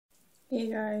Hey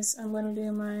guys, I'm going to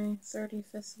do my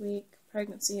 35th week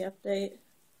pregnancy update.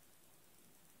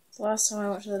 The last time I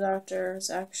went to the doctor was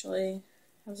actually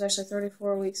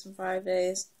 34 weeks and 5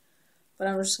 days, but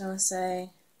I'm just going to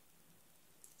say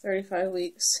 35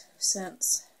 weeks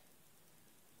since,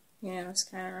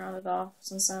 just kind of rounded off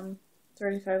since I'm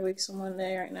 35 weeks and 1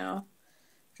 day right now.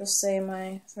 Just say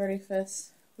my 35th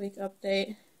week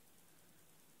update.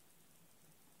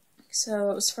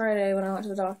 So it was Friday when I went to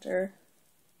the doctor.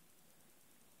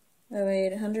 I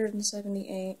weighed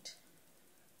 178,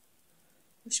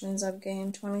 which means I've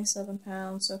gained 27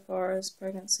 pounds so far as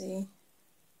pregnancy,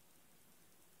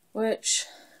 which,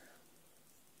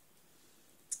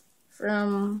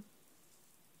 from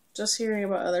just hearing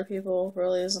about other people,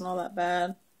 really isn't all that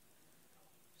bad.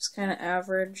 Just kind of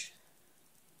average.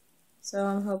 So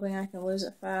I'm hoping I can lose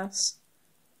it fast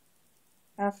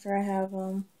after I have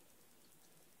my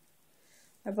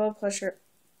blood pressure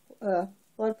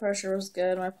was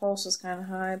good. My pulse was kind of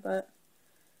high, but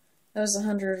it was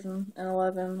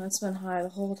 111. It's been high the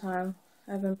whole time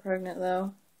I've been pregnant,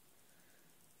 though.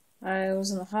 I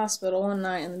was in the hospital one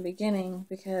night in the beginning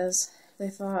because they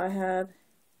thought I had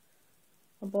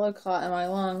a blood clot in my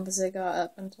lung because it got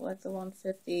up into like the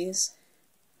 150s.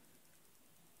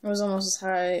 It was almost as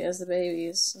high as the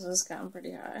baby's, so it's gotten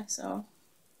pretty high. So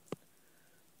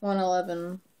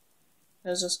 111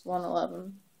 is just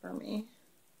 111 for me.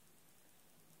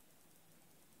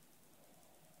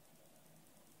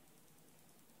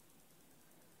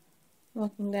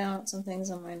 Looking down at some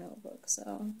things on my notebook,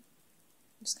 so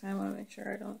just kind of want to make sure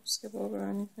I don't skip over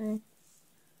anything.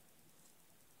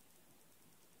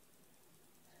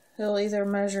 He'll either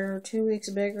measure 2 weeks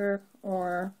bigger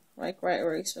or like right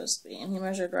where he's supposed to be, and he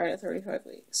measured right at 35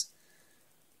 weeks.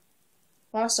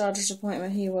 Last doctor's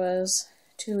appointment he was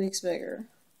 2 weeks bigger,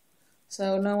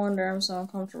 so no wonder I'm so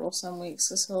uncomfortable some weeks,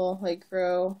 because he'll like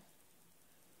grow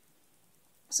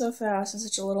so fast in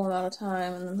such a little amount of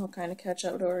time, and then he'll kind of catch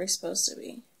up to where he's supposed to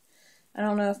be. I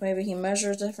don't know if maybe he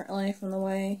measures differently from the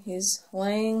way he's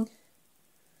laying,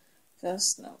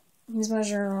 because no, he's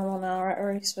measuring normal now, right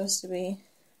where he's supposed to be,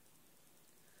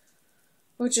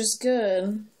 which is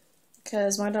good,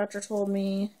 because my doctor told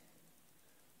me,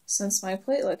 since my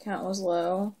platelet count was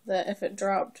low, that if it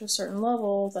dropped to a certain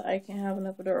level, that I can have an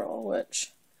epidural,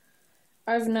 which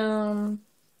I've known,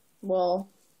 well,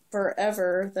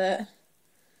 forever, that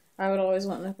I would always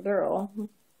want an epidural.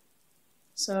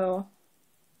 So,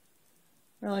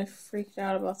 I'm really freaked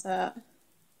out about that.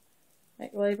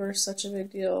 Like, labor is such a big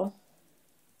deal.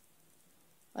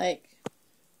 Like,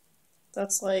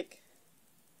 that's like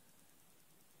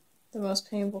the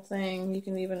most painful thing you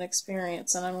can even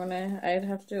experience, and I'd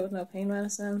have to do it with no pain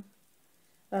medicine.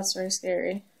 That's very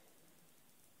scary.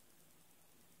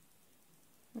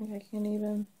 Like, I can't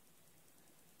even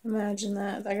imagine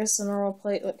that. I guess the normal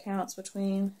platelet count's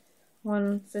between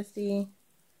 150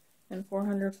 and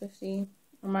 450.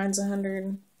 Mine's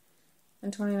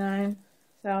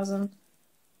 129,000.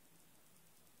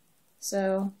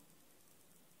 So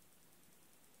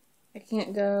I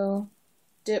can't go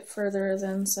dip further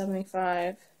than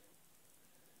 75.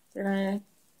 They're going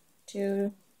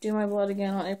to do my blood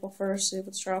again on April 1st, see if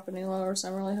it's dropping any lower, so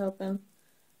I'm really hoping it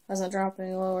hasn't dropped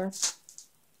any lower.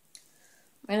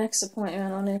 My next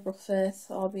appointment on April 5th,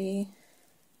 I'll be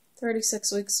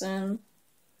 36 weeks in,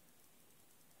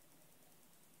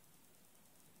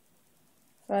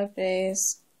 5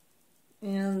 days,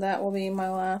 and that will be my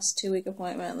last 2-week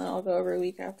appointment, and then I'll go every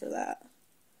week after that.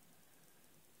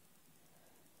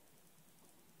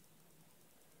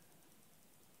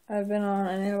 I've been on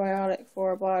an antibiotic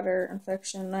for a bladder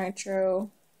infection, nitro.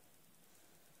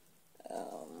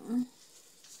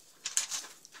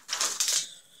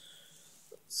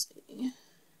 Let's see.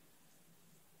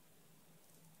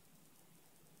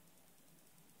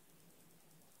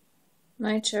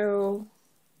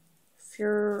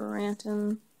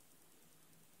 Nitrofurantoin,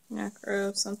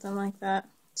 Necro, something like that.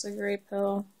 It's a gray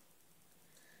pill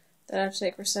that I have to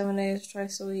take for 7 days,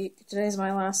 twice a week. Today's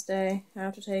my last day. I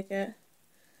have to take it.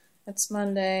 It's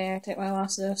Monday. I take my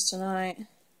last dose tonight.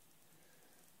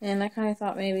 And I kind of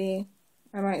thought maybe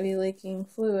I might be leaking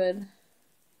fluid,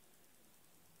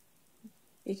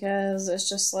 because it's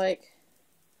just like,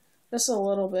 just a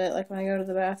little bit. Like when I go to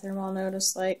the bathroom, I'll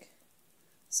notice like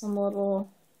some little,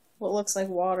 what looks like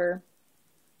water.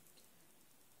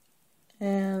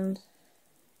 And,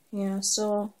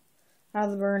 still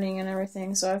have the burning and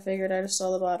everything, so I figured I just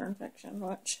saw the bladder infection,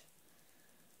 which,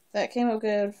 that came up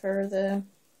good for the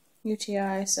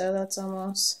UTI, so that's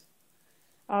almost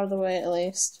out of the way at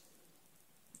least.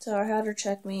 So I had her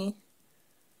check me.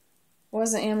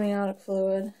 Wasn't amniotic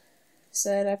fluid.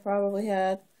 Said I probably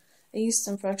had a yeast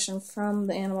infection from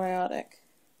the antibiotic.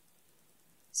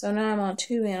 So now I'm on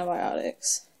 2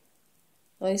 antibiotics.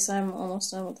 At least I'm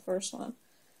almost done with the first one.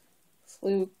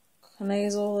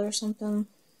 Fluconazole or something.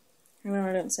 I remember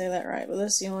I didn't say that right, but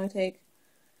this you only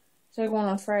took one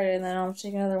on Friday, and then I'll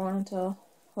take another one until,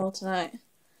 well, tonight.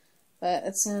 But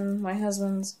it's in my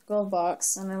husband's glove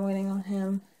box, and I'm waiting on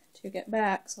him to get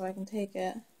back so I can take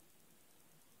it.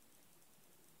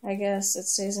 I guess it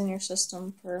stays in your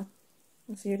system for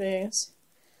a few days.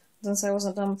 Since I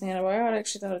wasn't done with the antibiotic,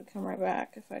 she thought it'd come right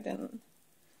back if I didn't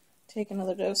take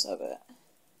another dose of it.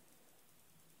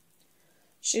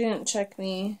 She didn't check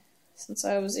me since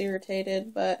I was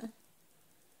irritated, but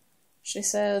she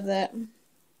said that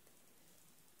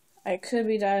I could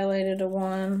be dilated to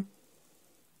 1,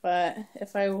 but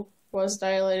if I was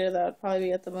dilated, that would probably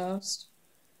be at the most,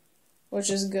 which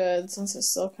is good since it's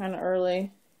still kind of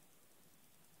early.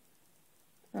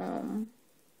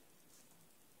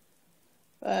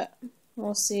 But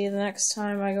we'll see. The next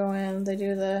time I go in, they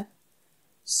do the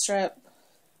strep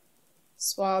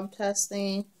swab test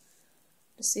thingy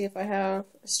to see if I have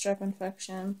a strep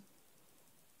infection.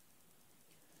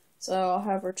 So I'll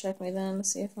have her check me then to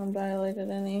see if I'm dilated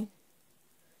any.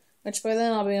 Which by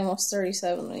then I'll be almost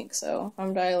 37 weeks, so if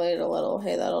I'm dilated a little,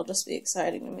 hey, that'll just be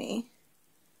exciting to me.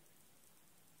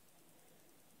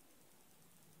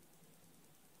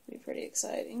 Be pretty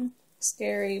exciting.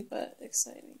 Scary, but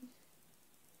exciting.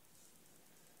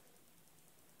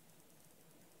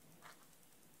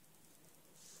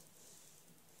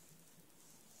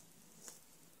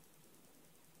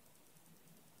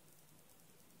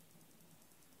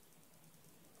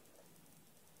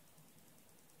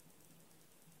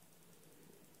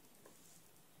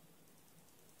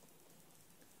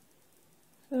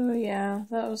 So yeah,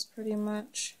 that was pretty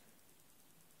much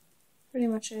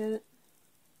it.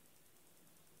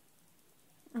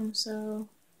 I'm so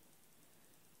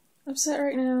upset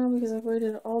right now because I've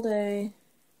waited all day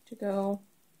to go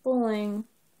bowling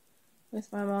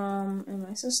with my mom and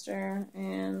my sister,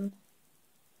 and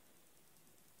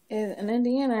in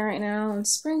Indiana right now, in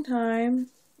springtime,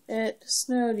 it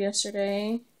snowed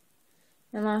yesterday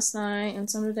and last night and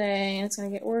some today, and it's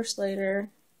going to get worse later.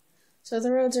 So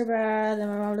the roads are bad, and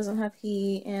my mom doesn't have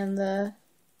heat, and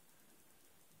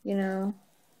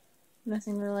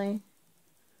nothing really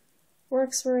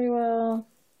works very well,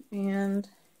 and,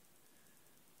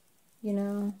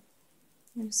 I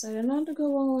decided not to go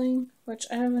bowling, which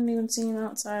I haven't even seen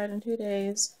outside in 2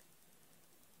 days.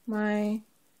 My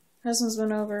husband's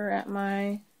been over at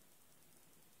my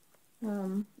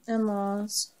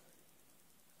in-laws,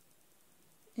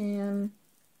 and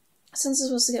since it's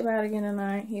supposed to get bad again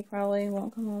tonight, he probably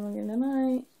won't come home again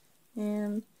tonight.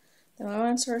 And then my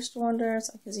mind starts to wonder,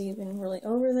 it's like, is he even really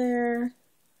over there?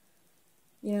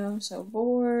 I'm so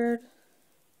bored.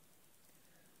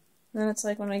 And then it's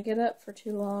like when I get up for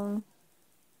too long,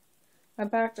 my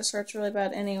back just hurts really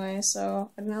bad anyway,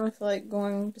 so I didn't really feel like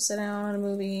going to sit down at a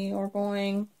movie or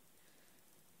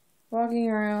walking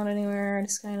around anywhere. I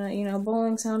just kind of,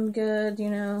 bowling sounded good,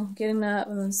 getting up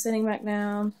and then sitting back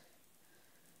down.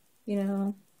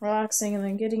 Relaxing and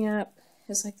then getting up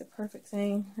is like the perfect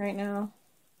thing right now.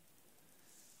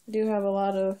 I do have a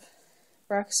lot of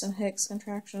Braxton Hicks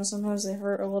contractions. Sometimes they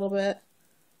hurt a little bit.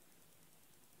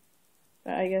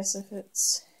 But I guess if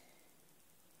it's,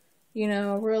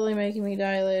 really making me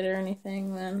dilate or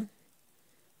anything, then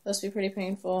those be pretty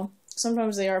painful.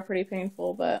 Sometimes they are pretty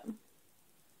painful, but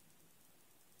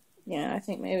I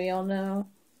think maybe I'll know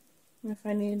if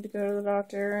I need to go to the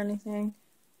doctor or anything.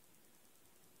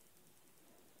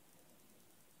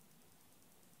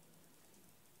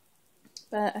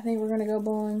 But I think we're going to go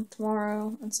bowling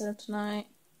tomorrow instead of tonight.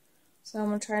 So I'm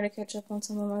going to try to catch up on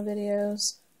some of my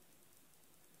videos.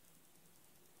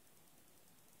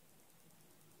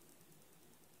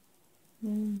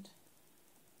 And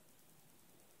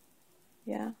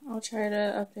yeah, I'll try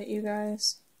to update you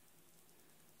guys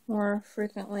more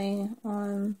frequently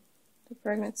on the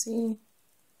pregnancy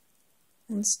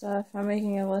and stuff. I'm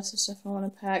making a list of stuff I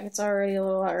want to pack. It's already a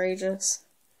little outrageous.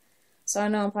 So I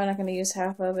know I'm probably not going to use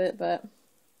half of it, but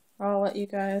I'll let you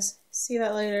guys see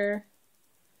that later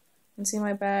and see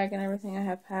my bag and everything I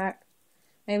have packed.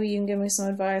 Maybe you can give me some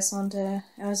advice on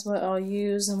as what I'll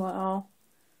use and what I'll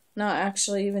not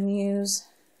actually even use.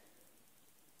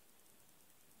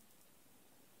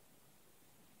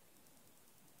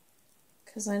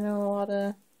 Because I know a lot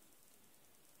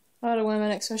of women,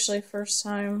 especially first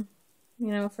time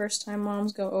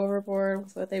moms go overboard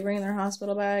with what they bring in their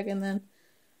hospital bag, and then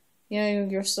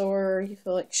you're sore, you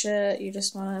feel like shit, you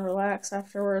just want to relax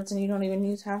afterwards, and you don't even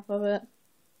use half of it.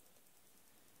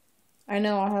 I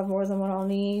know I'll have more than what I'll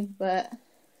need, but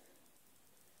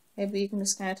maybe you can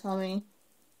just kind of tell me.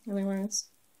 I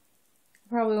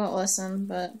probably won't listen,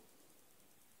 but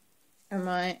I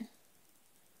might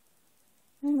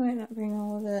not bring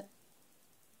all of it.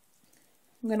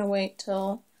 I'm gonna wait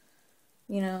till,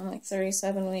 like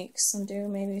 37 weeks and do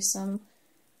maybe some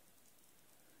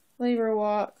labor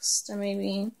walks to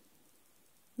maybe,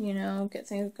 get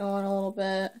things going a little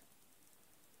bit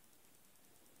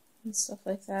and stuff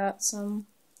like that. Some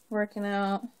working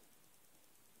out.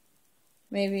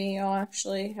 Maybe I'll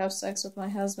actually have sex with my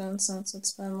husband since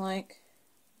it's been like,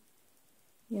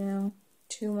 2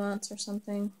 months or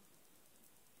something.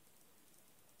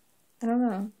 I don't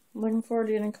know. I'm looking forward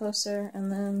to getting closer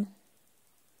and then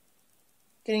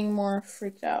getting more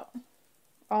freaked out.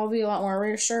 I'll be a lot more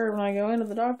reassured when I go into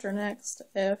the doctor next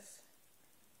if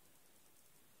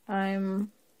my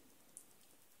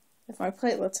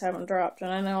platelets haven't dropped and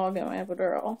I know I'll get my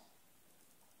epidural.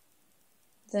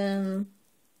 Then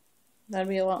that'd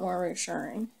be a lot more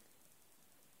reassuring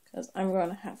because I'm going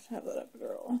to have that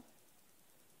epidural.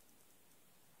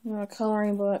 A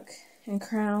coloring book and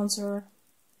crowns or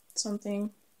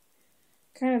something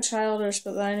kind of childish,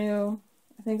 but that I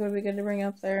think it would be good to bring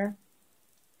up there.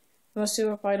 Most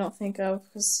people probably don't think of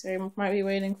because they might be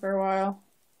waiting for a while.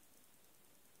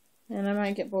 And I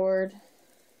might get bored.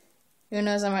 Who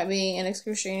knows, I might be in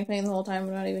excruciating pain the whole time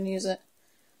and not even use it.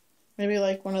 Maybe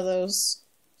like one of those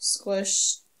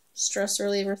squish stress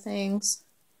reliever things.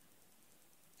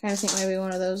 Kind of think maybe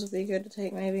one of those would be good to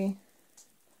take maybe.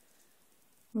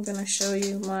 I'm going to show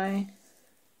you my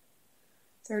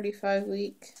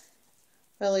 35-week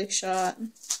belly shot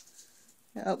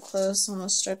up close on the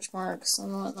stretch marks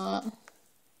and whatnot.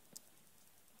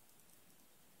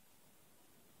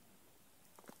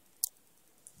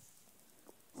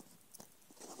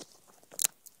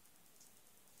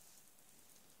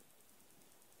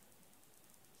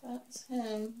 That's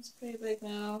him. He's pretty big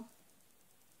now.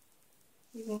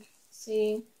 You can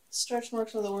see stretch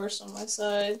marks are the worst on my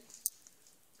side.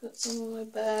 Got some on my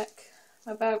back.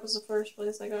 My back was the first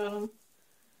place I got them.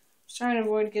 I was trying to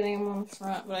avoid getting them on the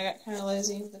front, but I got kind of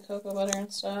lazy with the cocoa butter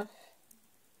and stuff.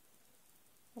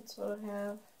 That's what I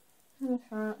have in the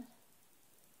front.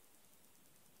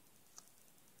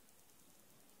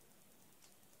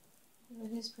 But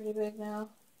he's pretty big now.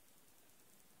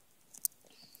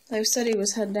 They've said he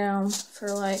was head down for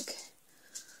like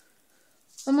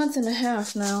a month and a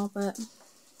half now, but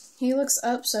he looks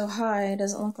up so high, it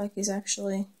doesn't look like he's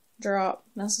actually dropped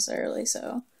necessarily,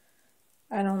 so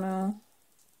I don't know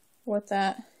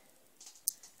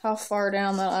how far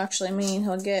down that'll actually mean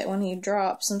he'll get when he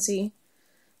drops, since he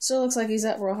still looks like he's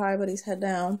up real high, but he's head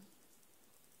down.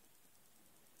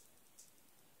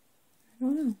 I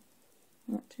don't know.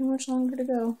 Not too much longer to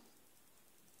go.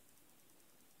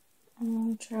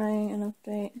 I'll try and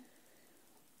update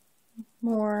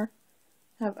more,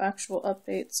 have actual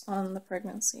updates on the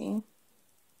pregnancy